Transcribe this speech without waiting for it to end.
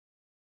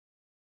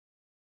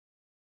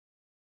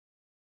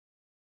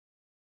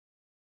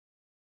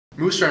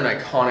Moose are an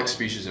iconic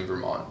species in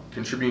Vermont,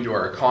 contributing to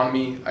our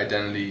economy,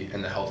 identity,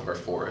 and the health of our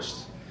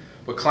forests.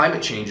 But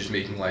climate change is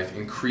making life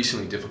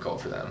increasingly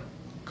difficult for them,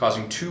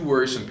 causing two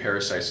worrisome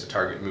parasites to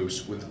target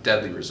moose with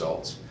deadly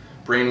results: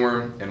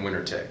 brainworm and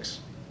winter ticks.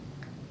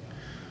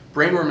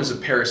 Brainworm is a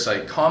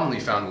parasite commonly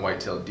found in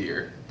white-tailed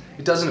deer.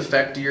 It doesn't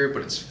affect deer,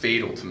 but it's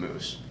fatal to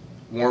moose.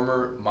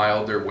 Warmer,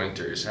 milder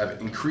winters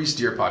have increased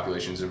deer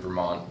populations in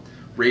Vermont,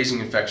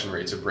 raising infection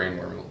rates of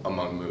brainworm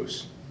among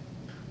moose.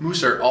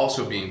 Moose are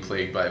also being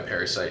plagued by a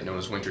parasite known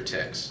as winter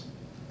ticks.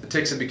 The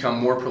ticks have become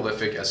more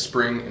prolific as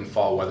spring and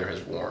fall weather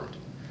has warmed.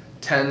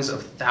 Tens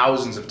of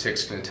thousands of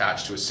ticks can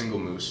attach to a single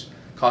moose,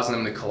 causing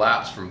them to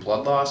collapse from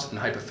blood loss and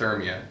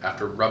hypothermia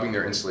after rubbing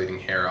their insulating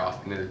hair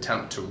off in an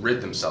attempt to rid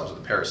themselves of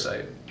the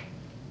parasite.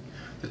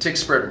 The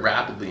ticks spread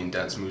rapidly in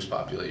dense moose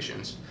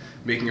populations,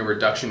 making a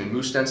reduction in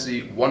moose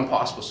density one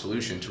possible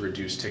solution to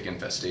reduce tick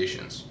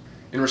infestations.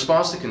 In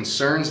response to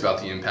concerns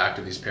about the impact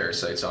of these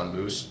parasites on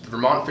moose, the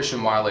Vermont Fish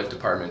and Wildlife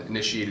Department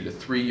initiated a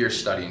 3-year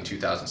study in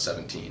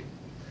 2017.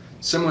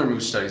 Similar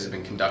moose studies have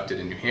been conducted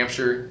in New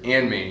Hampshire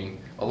and Maine,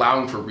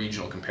 allowing for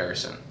regional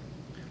comparison.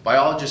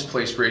 Biologists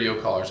placed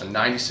radio collars on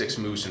 96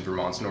 moose in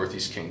Vermont's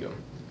Northeast Kingdom,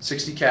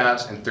 60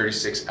 calves and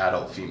 36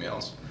 adult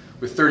females,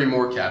 with 30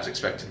 more calves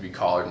expected to be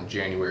collared in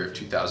January of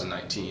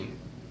 2019.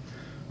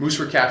 Moose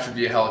were captured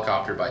via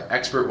helicopter by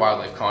expert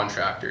wildlife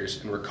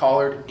contractors and were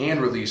collared and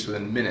released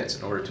within minutes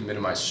in order to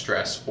minimize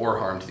stress or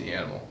harm to the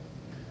animal.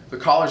 The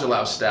collars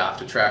allow staff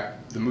to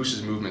track the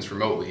moose's movements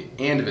remotely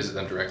and to visit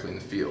them directly in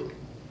the field.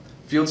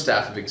 Field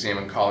staff have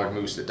examined collared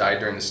moose that died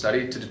during the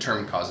study to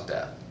determine cause of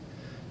death.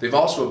 They've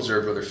also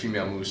observed whether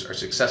female moose are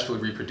successfully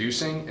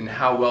reproducing and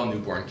how well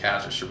newborn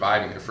calves are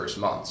surviving their first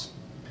months.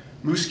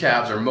 Moose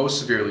calves are most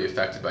severely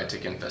affected by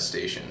tick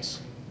infestations.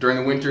 During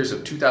the winters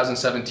of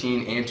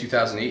 2017 and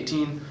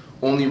 2018,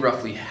 only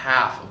roughly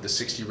half of the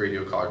 60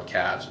 radio-collared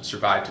calves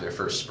survived to their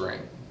first spring.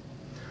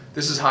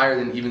 This is higher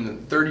than even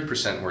the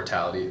 30%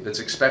 mortality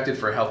that's expected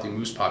for a healthy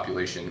moose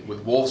population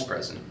with wolves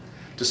present,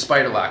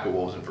 despite a lack of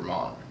wolves in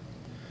Vermont.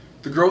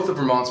 The growth of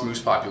Vermont's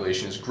moose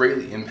population is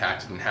greatly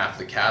impacted when half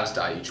the calves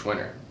die each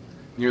winter.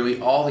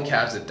 Nearly all the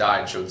calves that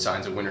died showed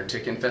signs of winter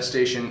tick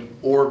infestation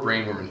or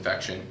brainworm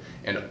infection,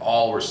 and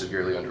all were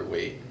severely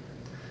underweight.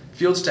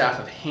 Field staff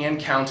have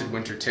hand-counted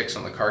winter ticks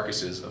on the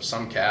carcasses of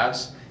some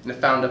calves and have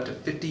found up to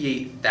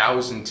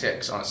 58,000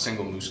 ticks on a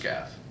single moose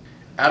calf.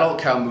 Adult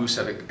cow moose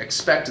have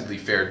expectedly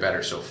fared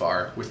better so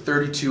far, with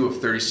 32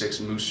 of 36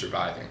 moose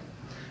surviving.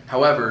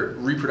 However,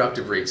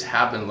 reproductive rates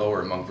have been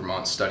lower among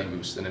Vermont study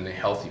moose than in a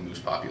healthy moose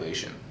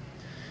population.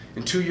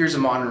 In 2 years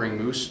of monitoring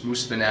moose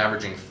have been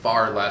averaging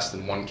far less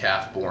than one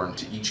calf born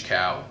to each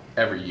cow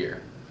every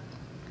year.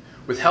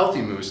 With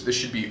healthy moose, this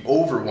should be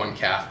over one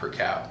calf per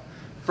cow,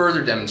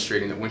 further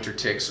demonstrating that winter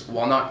ticks,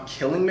 while not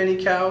killing many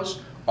cows,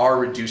 are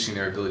reducing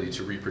their ability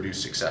to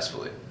reproduce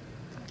successfully.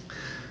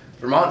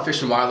 Vermont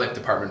Fish and Wildlife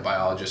Department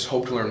biologists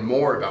hope to learn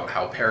more about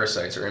how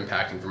parasites are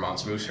impacting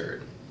Vermont's moose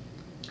herd.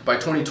 By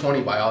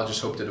 2020,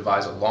 biologists hope to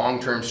devise a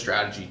long-term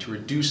strategy to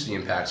reduce the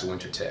impacts of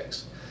winter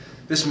ticks.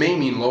 This may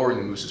mean lowering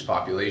the moose's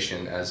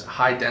population, as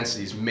high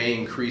densities may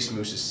increase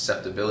moose's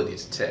susceptibility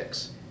to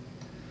ticks.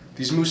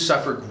 These moose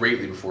suffer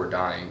greatly before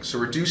dying, so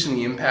reducing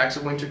the impacts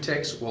of winter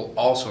ticks will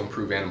also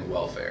improve animal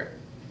welfare.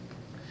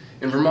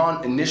 In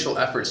Vermont, initial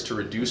efforts to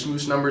reduce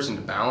moose numbers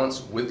into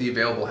balance with the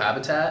available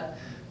habitat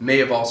may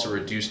have also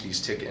reduced these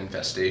tick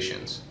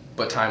infestations,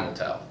 but time will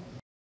tell.